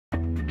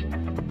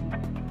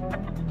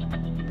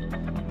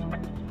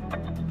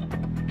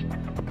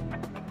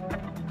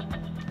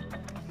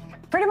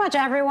Pretty much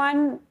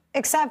everyone,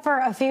 except for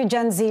a few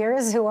Gen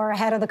Zers who are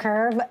ahead of the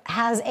curve,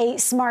 has a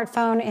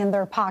smartphone in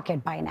their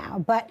pocket by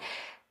now. But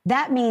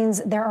that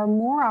means there are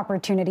more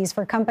opportunities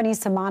for companies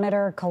to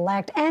monitor,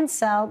 collect, and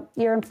sell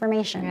your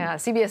information. Yeah,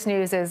 CBS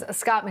News'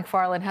 Scott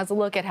MacFarlane has a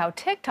look at how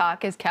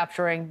TikTok is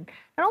capturing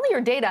not only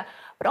your data,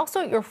 but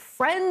also your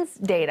friends'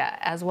 data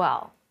as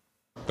well.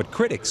 But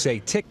critics say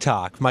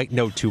TikTok might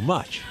know too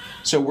much.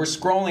 So we're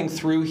scrolling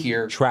through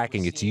here,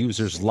 tracking its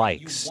users'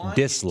 likes,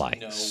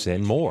 dislikes,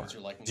 and more.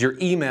 Your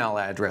email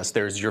address,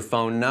 there's your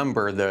phone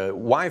number, the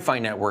Wi-Fi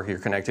network you're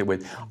connected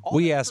with.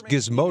 We asked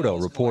Gizmodo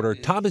reporter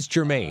Thomas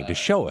Germain to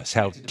show us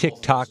how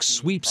TikTok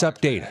sweeps up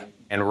data.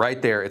 And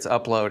right there, it's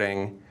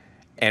uploading.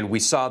 And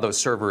we saw those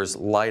servers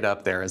light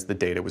up there as the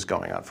data was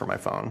going out for my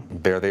phone.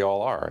 There they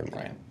all are.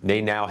 Right. They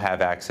now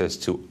have access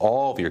to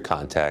all of your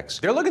contacts.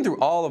 They're looking through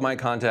all of my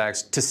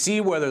contacts to see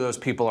whether those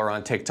people are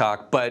on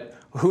TikTok, but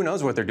who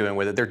knows what they're doing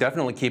with it. They're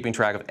definitely keeping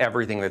track of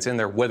everything that's in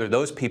there, whether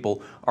those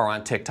people are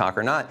on TikTok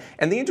or not.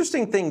 And the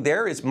interesting thing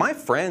there is my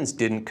friends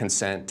didn't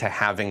consent to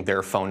having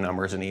their phone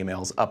numbers and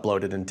emails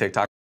uploaded in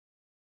TikTok.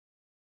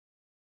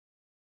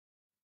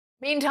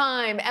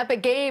 Meantime,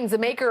 Epic Games, the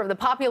maker of the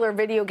popular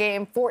video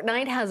game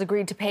Fortnite, has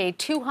agreed to pay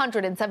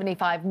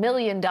 $275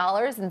 million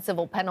in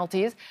civil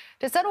penalties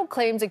to settle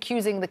claims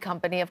accusing the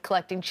company of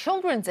collecting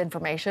children's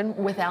information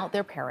without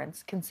their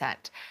parents'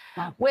 consent.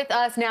 Wow. With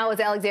us now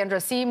is Alexandra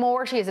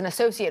Seymour. She is an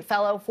associate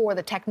fellow for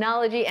the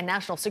Technology and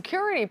National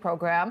Security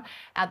Program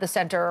at the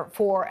Center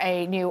for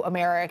a New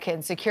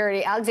American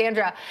Security.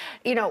 Alexandra,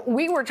 you know,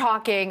 we were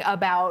talking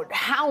about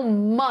how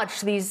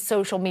much these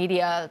social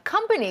media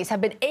companies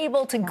have been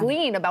able to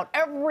glean about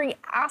every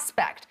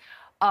aspect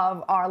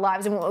of our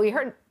lives. And we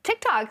heard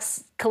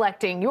TikTok's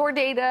collecting your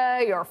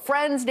data, your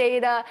friends'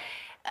 data,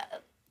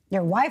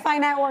 your Wi-Fi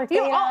network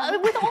data.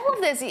 With all of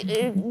this,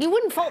 you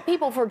wouldn't fault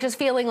people for just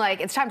feeling like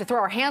it's time to throw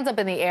our hands up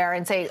in the air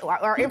and say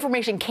our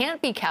information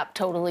can't be kept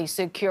totally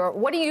secure.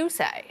 What do you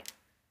say?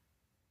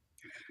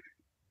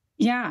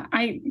 Yeah,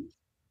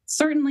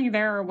 certainly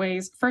there are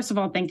ways. First of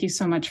all, thank you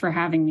so much for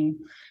having me.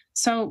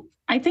 So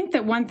I think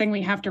that one thing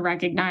we have to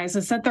recognize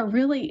is that there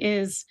really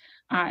is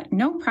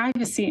no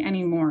privacy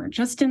anymore,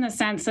 just in the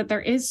sense that there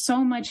is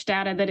so much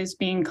data that is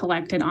being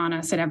collected on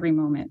us at every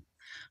moment.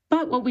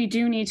 But what we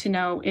do need to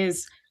know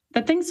is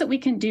the things that we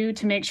can do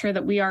to make sure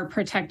that we are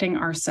protecting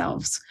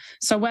ourselves.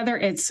 So whether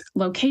it's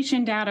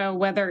location data,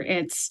 whether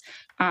it's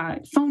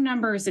phone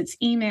numbers, it's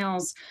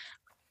emails,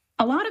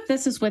 a lot of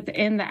this is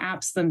within the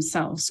apps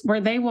themselves, where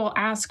they will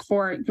ask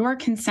for your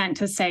consent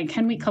to say,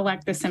 can we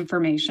collect this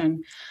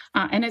information?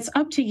 And it's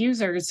up to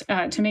users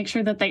to make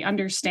sure that they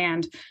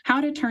understand how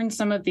to turn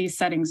some of these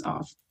settings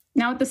off.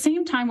 Now, at the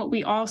same time, what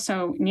we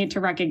also need to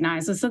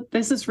recognize is that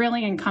this is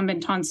really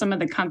incumbent on some of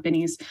the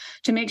companies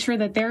to make sure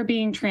that they're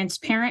being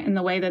transparent in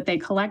the way that they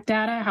collect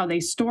data, how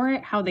they store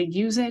it, how they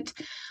use it,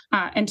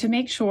 and to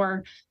make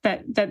sure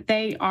that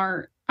they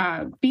are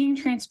being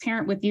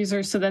transparent with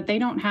users so that they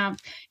don't have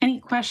any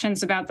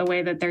questions about the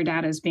way that their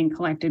data is being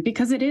collected,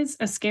 because it is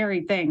a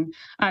scary thing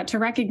to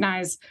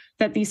recognize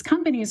that these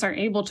companies are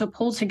able to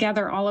pull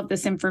together all of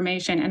this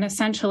information and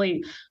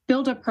essentially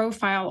build a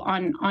profile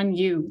on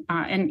you.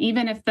 And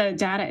even if the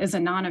data is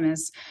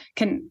anonymous,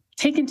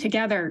 taken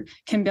together,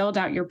 can build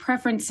out your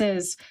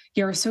preferences,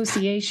 your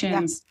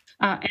associations,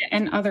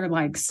 and other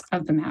likes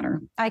of the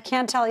matter. I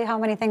can't tell you how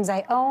many things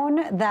I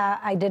own that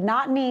I did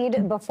not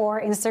need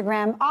before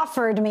Instagram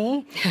offered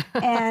me,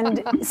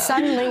 and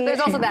suddenly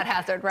there's also that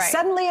hazard, right?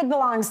 Suddenly it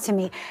belongs to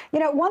me. You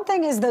know, one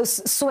thing is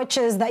those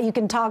switches that you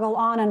can toggle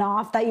on and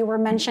off that you were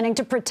mentioning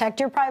to protect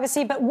your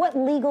privacy, but what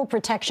legal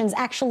protections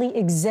actually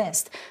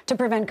exist to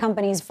prevent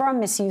companies from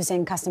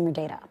misusing customer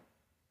data?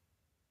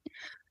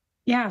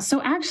 Yeah,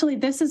 so actually,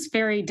 this is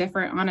very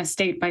different on a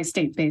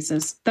state-by-state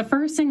basis. The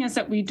first thing is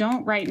that we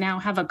don't right now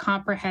have a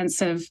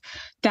comprehensive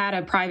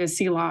data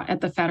privacy law at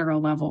the federal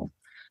level.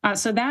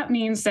 So that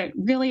means that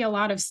really a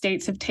lot of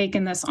states have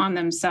taken this on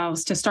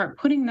themselves to start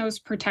putting those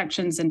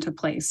protections into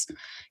place.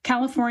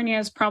 California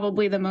is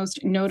probably the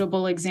most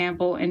notable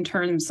example in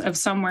terms of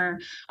somewhere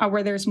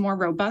where there's more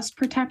robust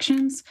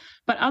protections.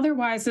 But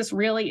otherwise, this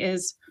really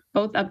is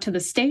both up to the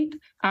state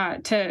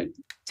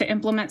to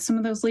implement some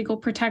of those legal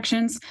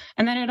protections.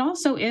 And then it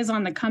also is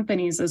on the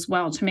companies as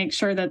well to make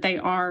sure that they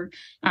are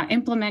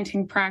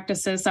implementing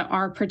practices that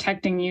are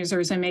protecting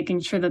users and making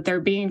sure that they're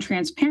being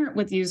transparent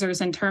with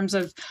users in terms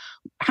of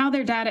how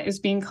their data is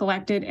being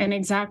collected and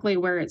exactly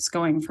where it's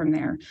going from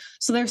there.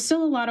 So there's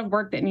still a lot of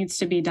work that needs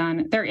to be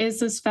done. There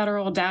is this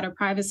federal data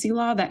privacy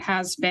law that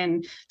has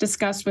been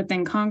discussed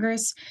within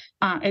Congress.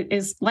 It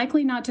is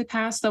likely not to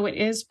pass, though it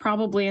is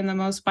probably in the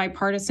most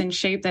bipartisan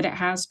shape that it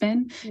has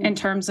been in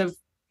terms of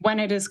when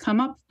it has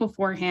come up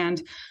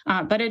beforehand,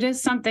 but it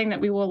is something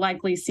that we will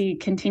likely see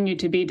continue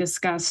to be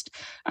discussed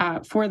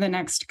for the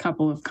next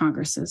couple of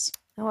Congresses.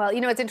 Well,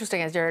 you know, it's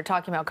interesting as you're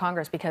talking about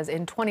Congress, because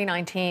in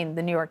 2019,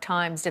 the New York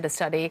Times did a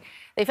study.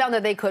 They found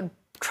that they could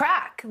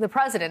track the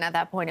president, at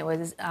that point it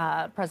was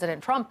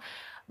President Trump,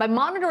 by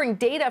monitoring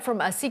data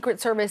from a Secret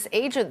Service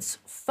agent's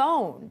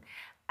phone.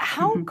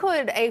 How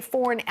could a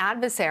foreign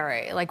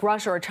adversary like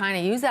Russia or China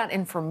use that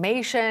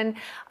information?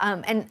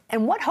 And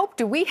what hope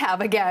do we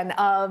have, again,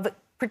 of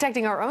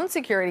protecting our own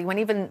security when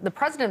even the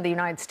president of the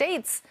United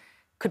States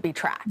could be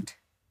tracked?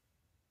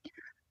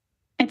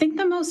 I think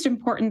the most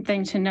important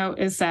thing to note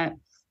is that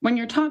when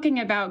you're talking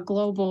about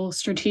global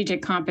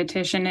strategic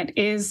competition, it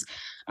is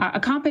a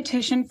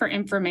competition for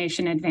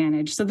information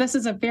advantage. So this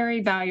is a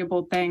very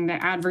valuable thing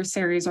that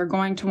adversaries are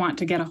going to want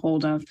to get a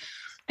hold of.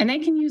 And they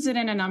can use it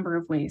in a number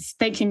of ways.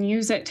 They can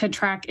use it to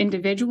track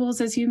individuals,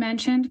 as you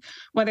mentioned,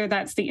 whether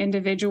that's the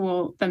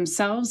individual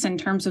themselves in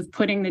terms of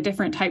putting the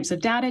different types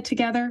of data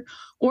together,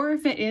 or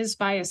if it is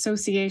by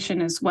association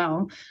as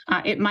well.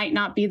 It might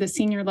not be the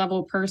senior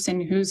level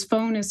person whose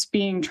phone is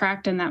being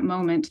tracked in that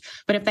moment,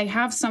 but if they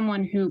have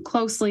someone who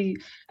closely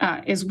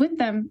is with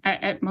them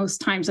at most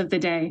times of the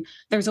day,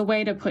 there's a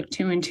way to put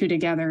two and two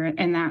together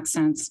in that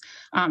sense.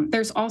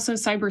 There's also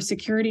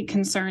cybersecurity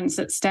concerns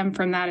that stem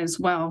from that as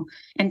well,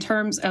 in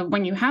terms of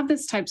when you have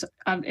this types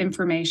of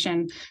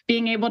information,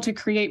 being able to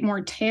create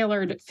more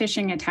tailored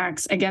phishing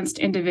attacks against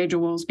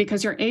individuals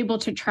because you're able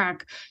to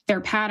track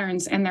their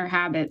patterns and their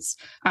habits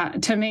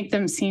to make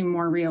them seem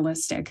more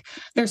realistic.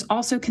 There's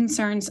also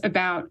concerns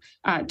about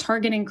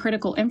targeting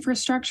critical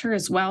infrastructure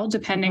as well,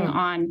 depending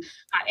on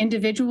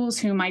individuals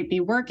who might be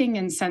working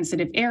in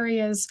sensitive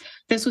areas.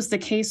 This was the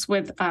case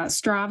with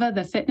Strava,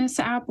 the fitness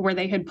app, where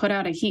they had put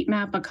out a heat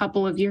map a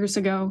couple of years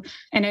ago,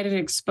 and it had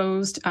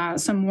exposed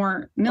some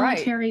more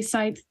military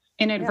sites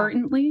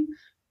inadvertently.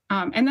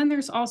 And then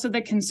there's also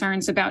the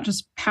concerns about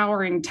just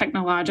powering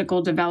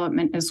technological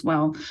development as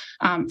well.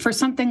 For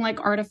something like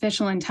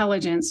artificial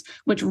intelligence,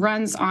 which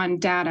runs on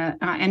data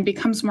and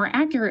becomes more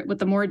accurate with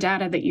the more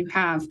data that you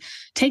have,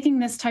 taking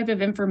this type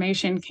of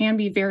information can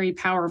be very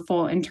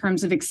powerful in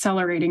terms of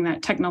accelerating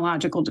that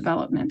technological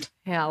development.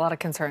 Yeah, a lot of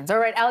concerns. All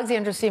right,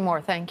 Alexandra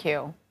Seymour, thank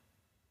you.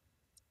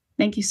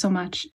 Thank you so much.